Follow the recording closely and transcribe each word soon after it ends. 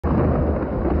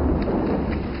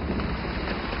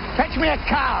Fetch me a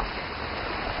calf.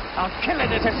 I'll kill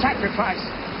it as a sacrifice.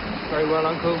 Very well,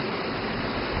 Uncle.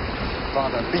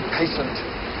 Father, be patient.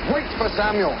 Wait for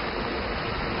Samuel.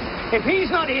 If he's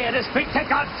not here to speak to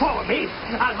God for me,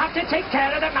 I'll have to take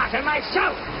care of the matter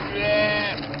myself.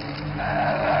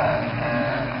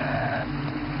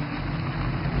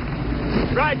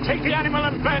 Right, take the animal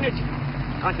and burn it.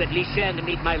 Can't you at least share in the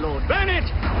meat, my lord? Burn it!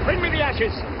 Bring me the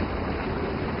ashes.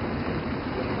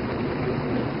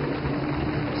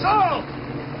 Saul!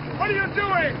 What are you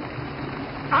doing?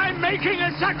 I'm making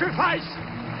a sacrifice.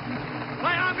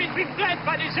 My army's been fled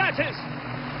by deserters.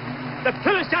 The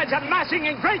Philistines are massing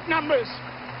in great numbers.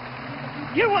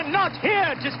 You were not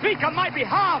here to speak on my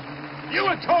behalf. You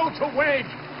were told to wait.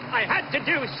 I had to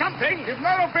do something. You've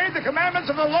not obeyed the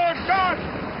commandments of the Lord God.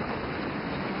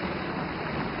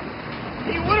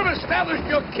 He would have established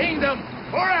your kingdom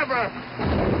forever.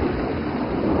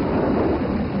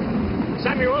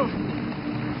 Samuel!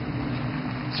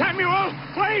 Samuel,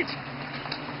 wait!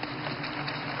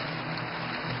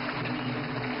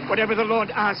 Whatever the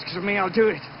Lord asks of me, I'll do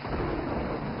it.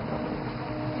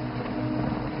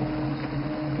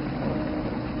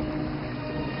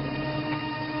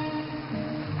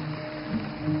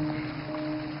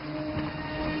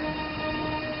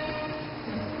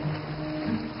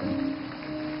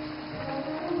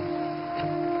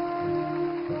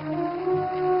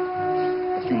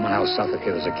 A few miles south of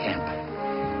here is a camp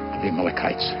of the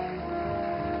Amalekites.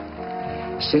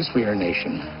 Since we are a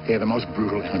nation, they are the most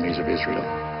brutal enemies of Israel.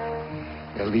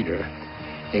 Their leader,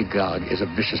 Agag, is a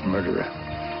vicious murderer,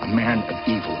 a man of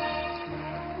evil.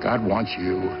 God wants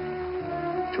you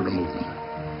to remove them.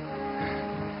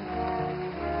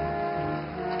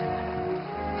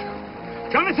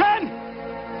 Jonathan!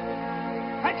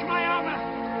 Fetch my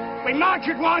armor! We march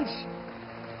at once!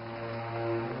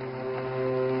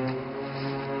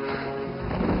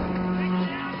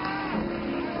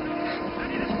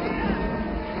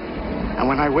 And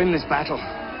when I win this battle,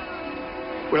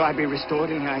 will I be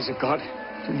restored in the eyes of God?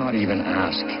 Do not even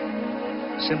ask.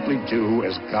 Simply do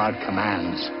as God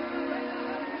commands.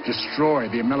 Destroy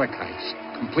the Amalekites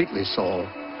completely, Saul.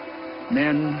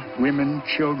 Men, women,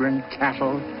 children,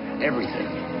 cattle,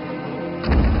 everything.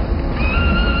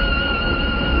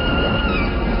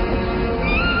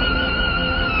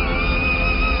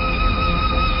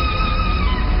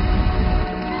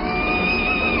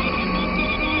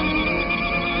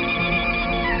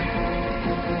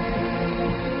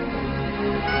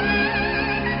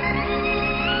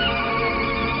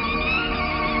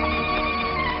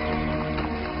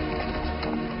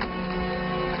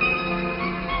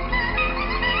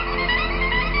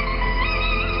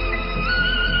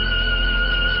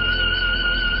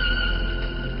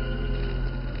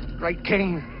 Great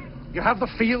king, you have the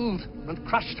field and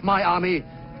crushed my army.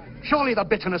 Surely the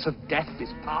bitterness of death is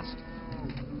past.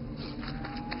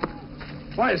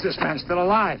 Why is this man still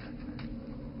alive?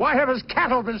 Why have his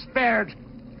cattle been spared?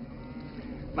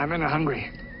 My men are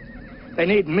hungry. They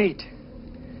need meat.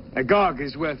 Agag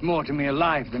is worth more to me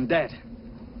alive than dead.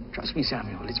 Trust me,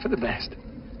 Samuel, it's for the best.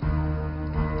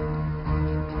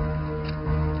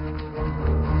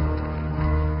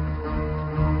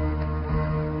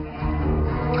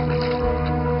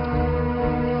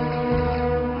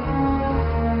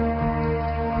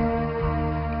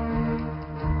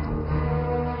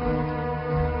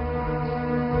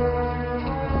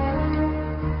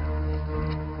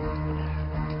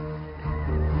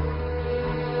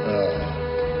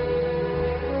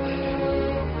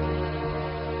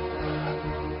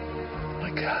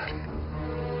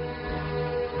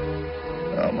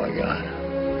 Oh, my God.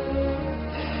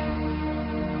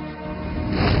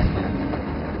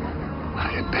 I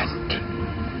repent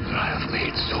that I have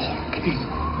made Saul king.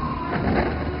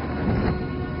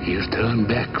 He has turned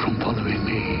back from following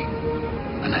me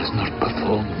and has not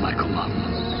performed my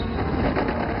commandments.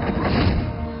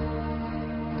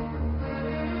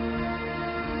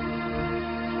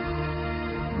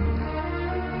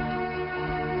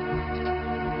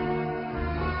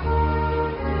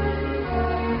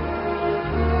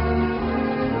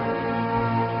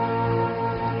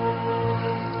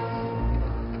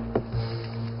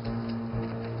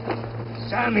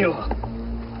 Samuel!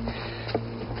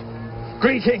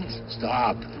 Greetings!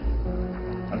 Stop.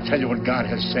 I'll tell you what God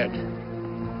has said.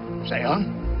 Say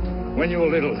on. When you were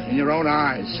little, in your own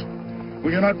eyes,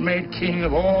 were you not made king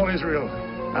of all Israel?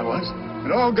 I was.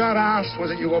 And all God asked was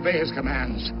that you obey his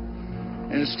commands.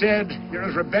 Instead, you're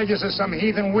as rebellious as some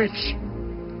heathen witch.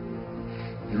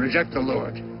 You reject the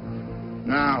Lord.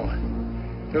 Now,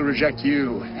 he'll reject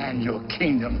you and your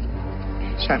kingdom.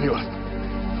 Samuel,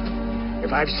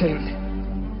 if I've sinned,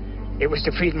 it was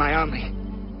to feed my army.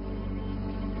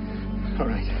 All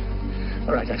right.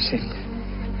 All right, I've sinned.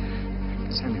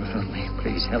 Samuel, help me.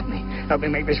 Please help me. Help me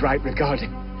make this right with God.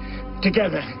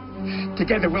 Together.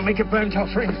 Together we'll make a burnt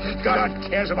offering. God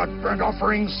cares about burnt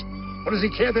offerings. What does he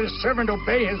care that his servant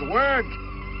obey his word?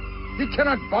 You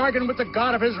cannot bargain with the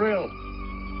God of Israel.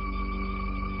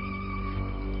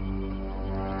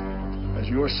 As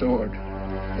your sword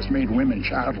has made women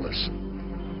childless,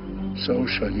 so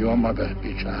shall your mother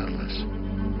be childless.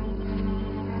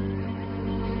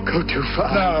 Go too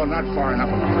far. No, not far enough,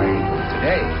 I'm afraid.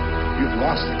 Today, you've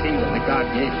lost the kingdom that God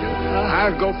gave you.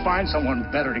 I'll go find someone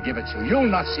better to give it to. You'll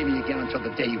not see me again until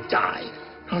the day you die.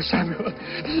 Oh, Samuel.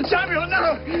 Samuel,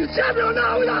 no! Samuel,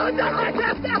 no, no, no!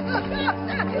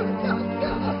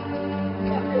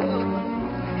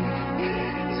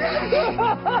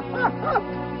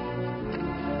 Samuel!